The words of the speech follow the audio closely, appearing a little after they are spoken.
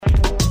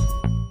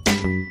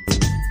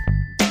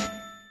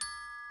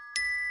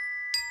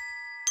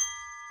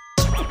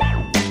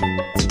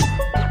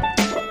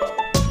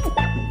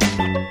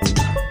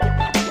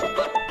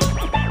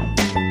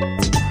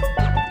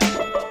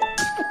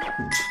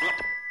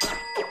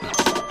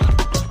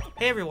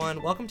Hey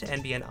everyone, welcome to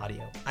NBN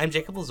Audio. I'm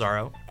Jacob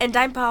Lazaro. And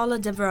I'm Paola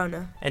De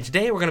Verona. And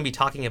today we're going to be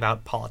talking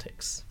about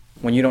politics.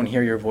 When you don't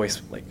hear your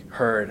voice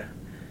heard,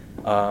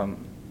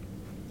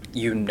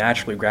 you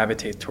naturally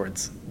gravitate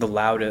towards the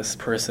loudest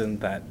person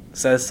that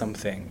says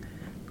something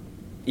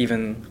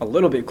even a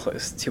little bit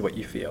close to what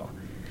you feel.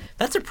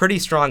 That's a pretty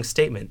strong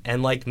statement,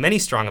 and like many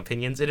strong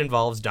opinions, it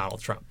involves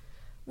Donald Trump.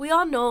 We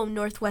all know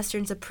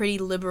Northwestern's a pretty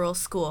liberal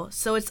school,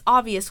 so it's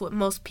obvious what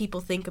most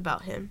people think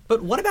about him.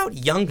 But what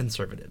about young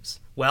conservatives?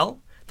 Well,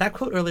 that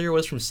quote earlier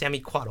was from Sammy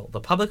Quattle, the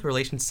public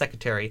relations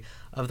secretary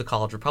of the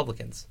College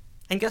Republicans.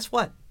 And guess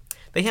what?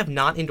 They have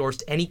not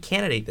endorsed any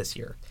candidate this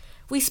year.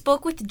 We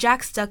spoke with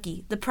Jack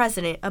Stuckey, the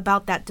president,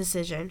 about that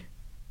decision.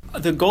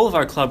 The goal of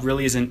our club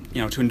really isn't,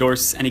 to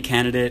endorse any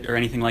candidate or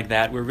anything like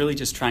that. We're really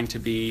just trying to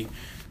be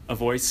a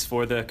voice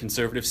for the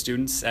conservative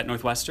students at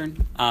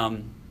Northwestern.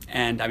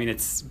 And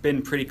it's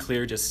been pretty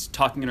clear just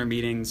talking in our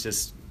meetings,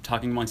 just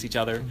talking amongst each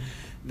other,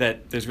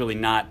 that there's really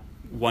not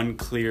one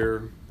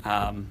clear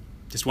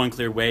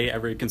way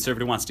every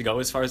conservative wants to go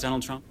as far as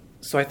Donald Trump.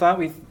 So I thought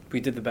we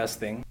did the best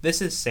thing.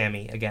 This is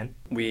Sammy again.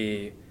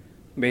 We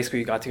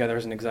basically got together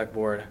as an exec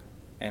board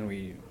and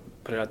we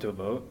put it out to a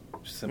vote,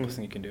 which is the simplest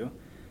thing you can do.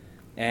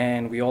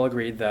 And we all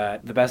agreed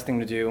that the best thing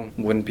to do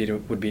would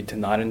be to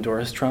not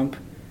endorse Trump,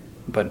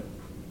 but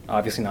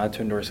obviously not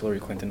to endorse Hillary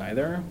Clinton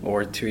either,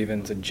 or to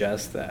even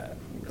suggest that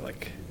we're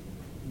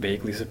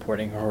vaguely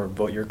supporting her or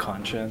vote your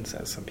conscience,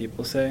 as some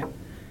people say.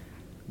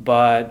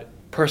 But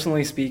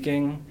personally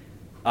speaking,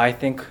 I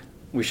think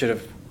we should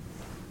have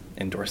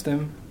endorsed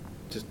him.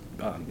 Just,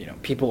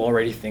 people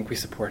already think we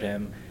support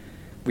him.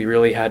 We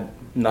really had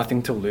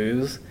nothing to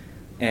lose,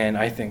 and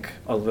I think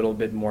a little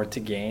bit more to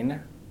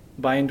gain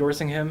by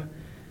endorsing him.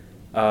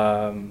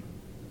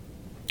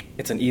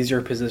 It's an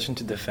easier position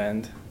to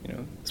defend.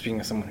 Speaking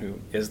as someone who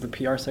is the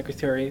PR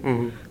secretary,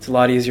 It's a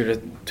lot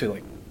easier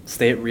to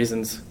state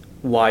reasons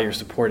why you're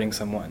supporting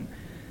someone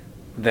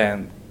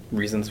than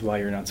reasons why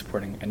you're not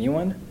supporting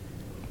anyone.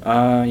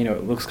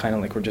 It looks kind of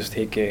like we're just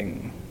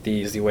taking the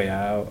easy way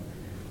out.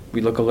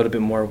 We look a little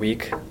bit more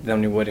weak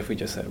than we would if we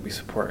just said we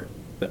support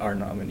our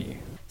nominee.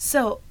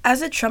 So,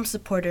 as a Trump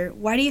supporter,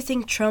 why do you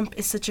think Trump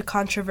is such a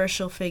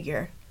controversial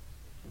figure?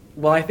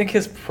 Well, I think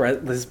his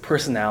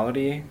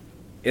personality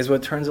is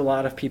what turns a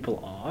lot of people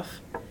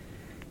off.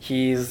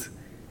 He says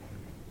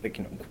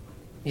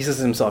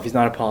himself, he's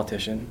not a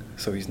politician,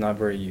 so he's not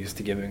very used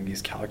to giving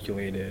these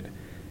calculated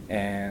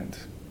and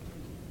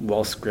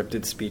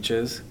well-scripted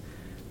speeches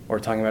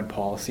or talking about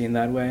policy in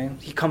that way.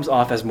 He comes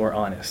off as more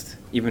honest,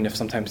 even if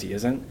sometimes he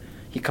isn't.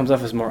 He comes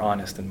off as more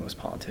honest than most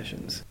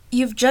politicians.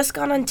 You've just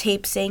gone on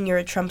tape saying you're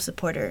a Trump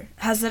supporter.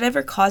 Has that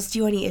ever caused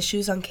you any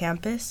issues on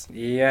campus?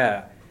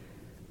 Yeah,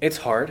 it's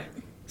hard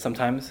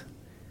sometimes.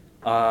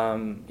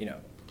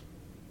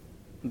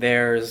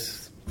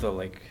 There's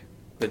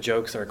the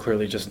jokes are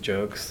clearly just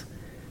jokes,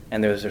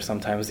 and there's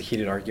sometimes the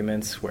heated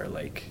arguments where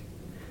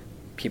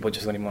people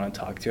just don't even want to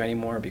talk to you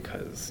anymore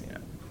because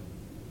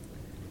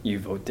you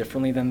vote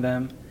differently than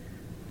them.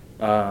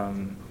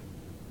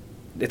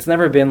 It's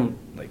never been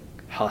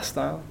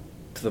hostile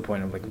to the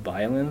point of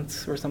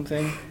violence or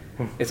something.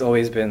 It's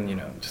always been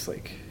just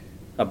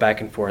a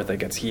back and forth that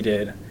gets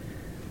heated,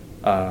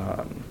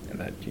 and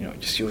that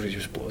just usually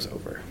just blows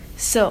over.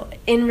 So,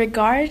 in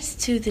regards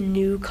to the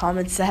new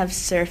comments that have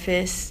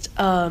surfaced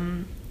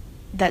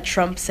that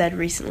Trump said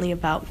recently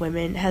about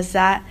women, has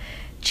that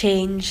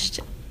changed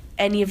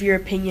any of your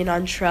opinion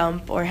on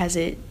Trump, or has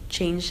it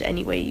changed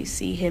any way you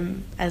see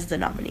him as the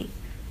nominee?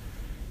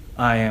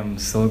 I am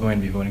still going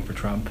to be voting for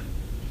Trump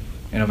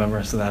in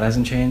November, so that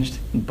hasn't changed.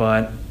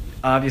 But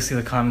obviously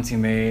the comments he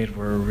made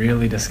were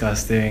really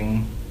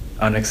disgusting,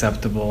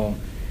 unacceptable.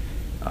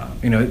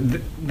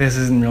 This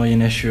isn't really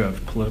an issue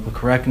of political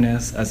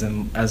correctness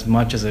as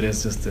much as it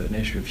is just an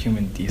issue of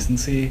human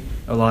decency.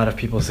 A lot of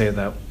people say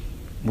that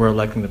we're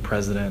electing the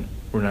president,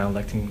 we're not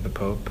electing the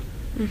Pope.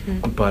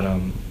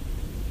 But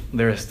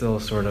there is still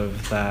sort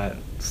of that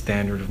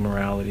standard of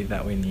morality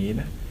that we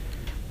need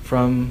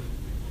from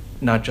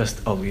not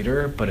just a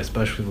leader, but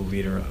especially the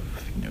leader of,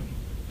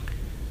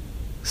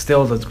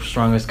 still the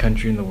strongest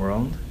country in the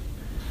world.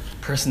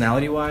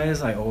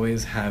 Personality-wise, I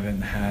always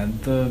haven't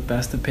had the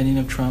best opinion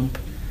of Trump.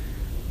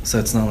 So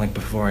it's not like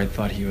before I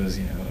thought he was,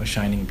 a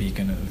shining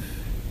beacon of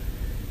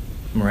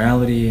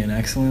morality and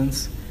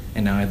excellence,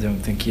 and now I don't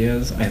think he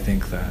is. I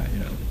think that,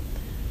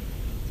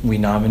 we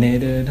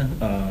nominated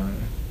a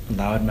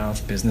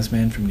loudmouth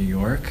businessman from New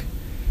York,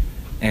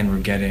 and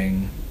we're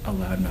getting a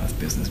loudmouth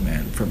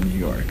businessman from New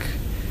York.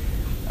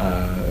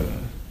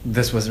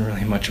 This wasn't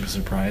really much of a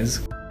surprise.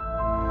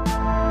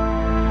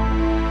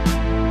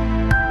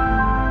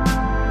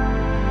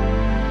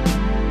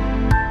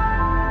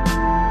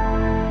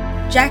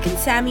 Jack and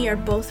Sammy are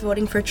both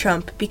voting for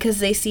Trump because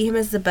they see him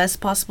as the best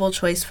possible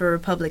choice for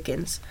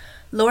Republicans.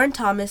 Lauren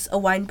Thomas, a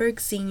Weinberg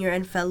senior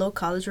and fellow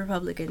college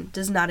Republican,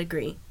 does not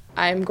agree.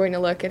 I'm going to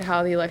look at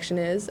how the election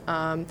is.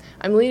 I'm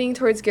leaning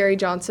towards Gary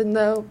Johnson,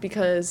 though,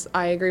 because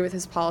I agree with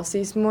his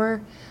policies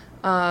more.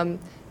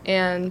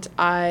 And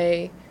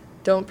I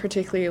don't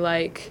particularly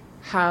like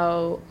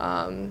how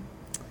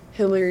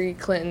Hillary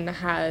Clinton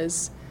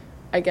has,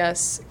 I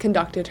guess,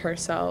 conducted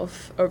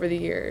herself over the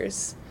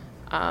years.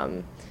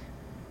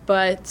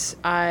 But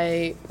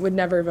I would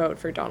never vote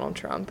for Donald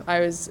Trump. I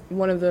was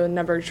one of the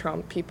never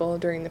Trump people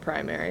during the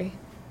primary.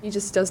 He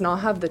just does not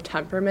have the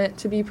temperament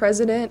to be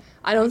president.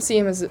 I don't see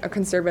him as a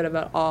conservative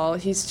at all.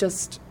 He's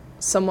just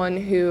someone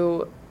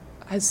who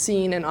has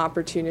seen an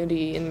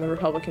opportunity in the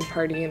Republican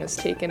Party and has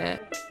taken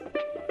it.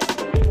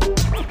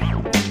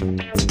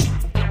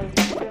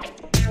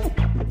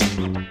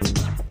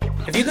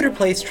 If you could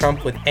replace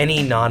Trump with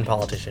any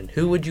non-politician,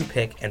 who would you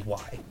pick and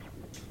why?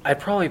 I'd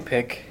probably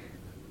pick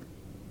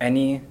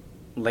any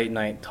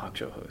late-night talk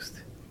show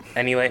host.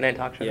 Any late night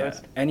talk show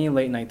host? Any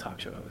late-night talk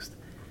show host.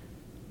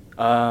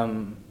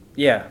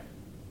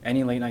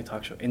 Any late-night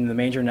talk show in the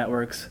major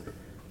networks,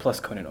 plus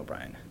Conan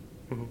O'Brien.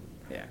 Mm-hmm.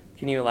 Yeah.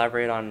 Can you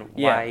elaborate on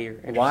why you're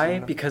interested Why?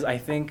 in that? Because I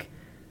think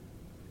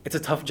it's a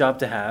tough job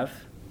to have,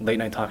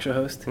 late-night talk show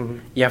host.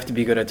 Mhm. You have to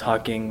be good at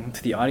talking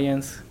to the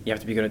audience. You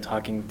have to be good at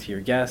talking to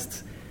your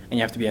guests, and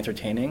you have to be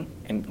entertaining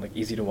and like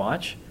easy to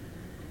watch.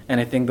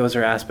 And I think those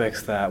are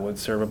aspects that would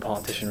serve a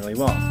politician really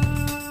well.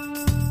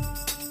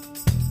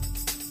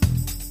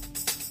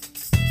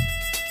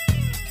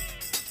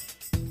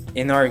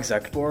 In our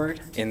exec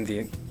board, in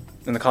the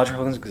College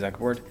Republicans exec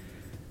board,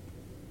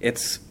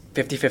 it's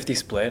 50-50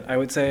 split, I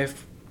would say,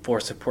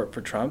 for support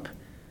for Trump.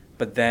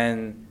 But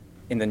then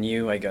in the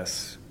new, I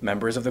guess,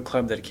 members of the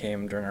club that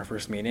came during our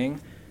first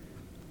meeting,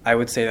 I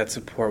would say that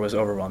support was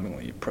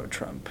overwhelmingly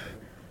pro-Trump.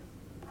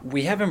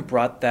 We haven't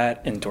brought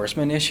that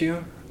endorsement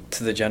issue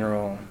to the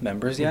general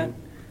members yet,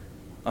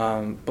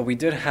 but we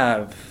did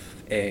have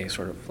a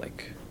sort of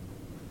like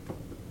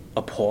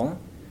a poll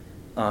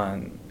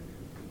on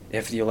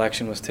if the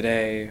election was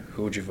today,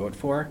 who would you vote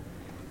for?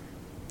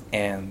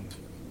 And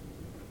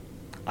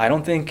I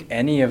don't think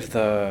any of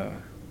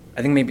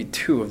I think maybe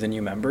 2 of the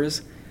new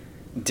members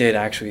did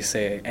actually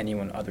say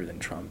anyone other than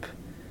Trump.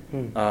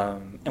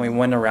 And we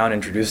went around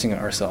introducing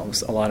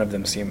ourselves. A lot of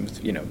them seemed,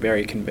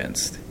 very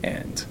convinced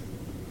and,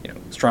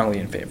 strongly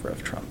in favor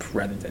of Trump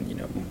rather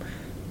than,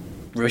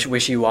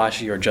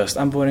 wishy-washy or just,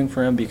 I'm voting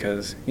for him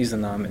because he's the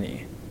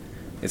nominee.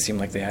 It seemed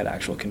like they had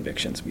actual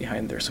convictions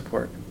behind their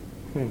support.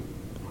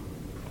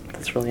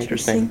 That's really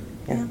interesting.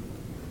 Yeah.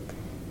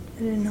 I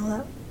didn't know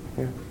that.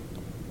 Yeah.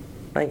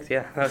 Thanks.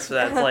 Yeah, that's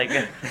like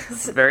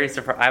very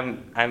surprised.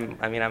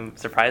 I'm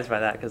surprised by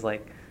that because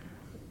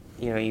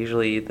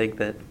usually you think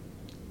that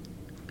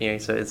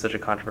so it's such a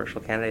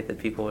controversial candidate that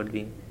people would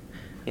be,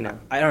 I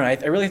don't know.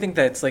 I really think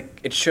that it's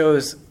it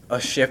shows a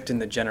shift in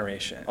the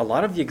generation. A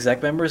lot of the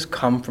exec members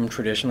come from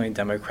traditionally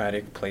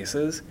Democratic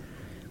places,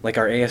 like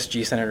our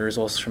ASG senator is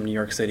also from New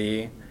York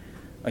City.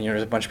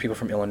 There's a bunch of people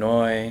from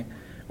Illinois.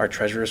 Our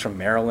treasurer's from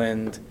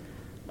Maryland.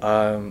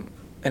 And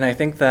I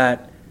think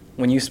that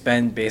when you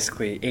spend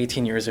basically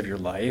 18 years of your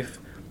life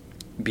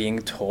being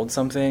told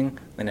something,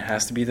 and it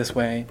has to be this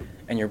way,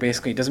 and you're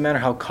basically, it doesn't matter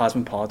how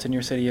cosmopolitan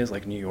your city is,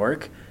 like New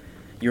York,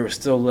 you're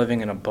still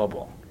living in a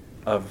bubble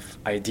of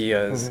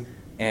ideas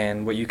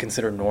and what you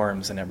consider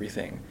norms and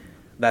everything.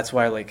 That's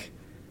why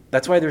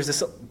there's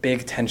this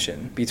big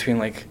tension between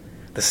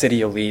the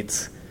city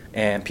elites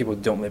and people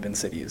who don't live in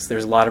cities.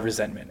 There's a lot of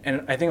resentment.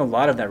 And I think a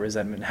lot of that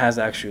resentment has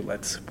actually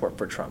led to support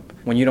for Trump.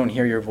 When you don't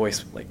hear your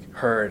voice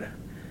heard,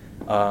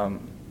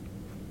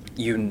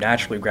 you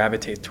naturally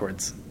gravitate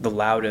towards the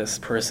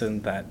loudest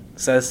person that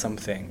says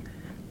something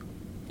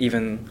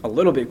even a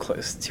little bit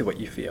close to what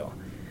you feel.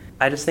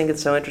 I just think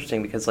it's so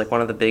interesting because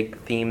one of the big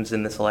themes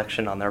in this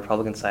election on the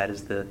Republican side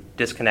is the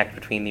disconnect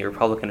between the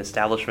Republican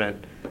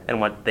establishment and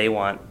what they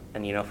want.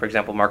 And, for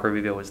example, Marco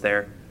Rubio was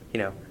their,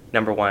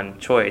 number one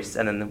choice,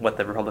 and then what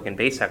the Republican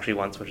base actually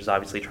wants, which is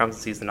obviously Trump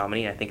since he's the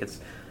nominee. I think it's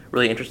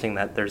really interesting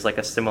that there's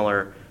a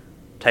similar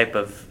type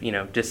of,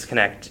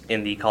 disconnect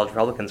in the college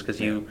Republicans because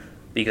the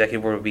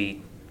executive board would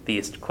be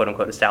the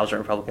quote-unquote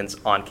establishment Republicans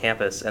on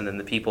campus, and then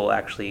the people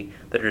actually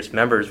that are just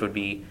members would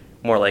be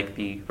more like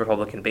the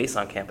Republican base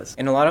on campus.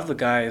 And a lot of the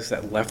guys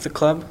that left the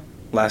club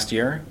last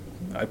year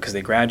because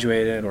they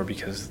graduated or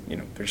because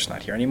they're just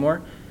not here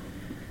anymore,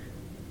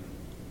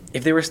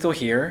 if they were still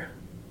here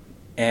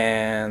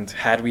and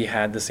had we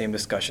had the same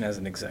discussion as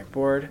an exec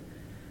board,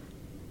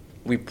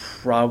 we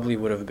probably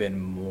would have been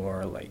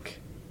more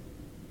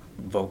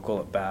vocal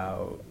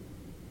about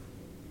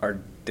our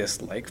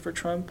dislike for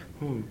Trump,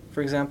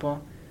 for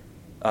example.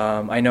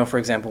 I know, for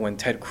example, when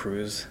Ted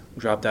Cruz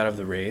dropped out of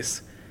the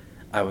race,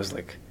 I was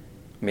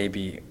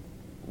maybe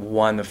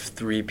one of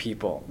 3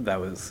 people that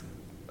was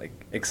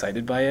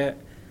excited by it,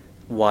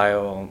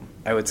 while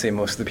I would say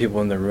most of the people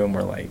in the room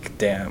were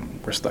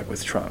damn, we're stuck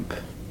with Trump.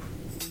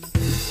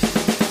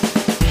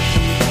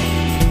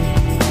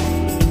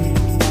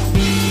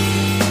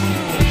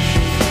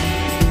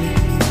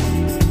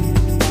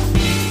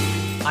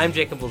 I'm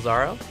Jacob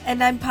Lazaro.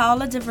 And I'm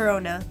Paola De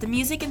Verona. The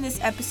music in this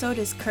episode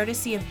is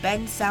courtesy of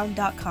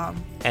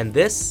bensound.com. And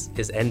this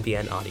is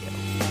NBN Audio.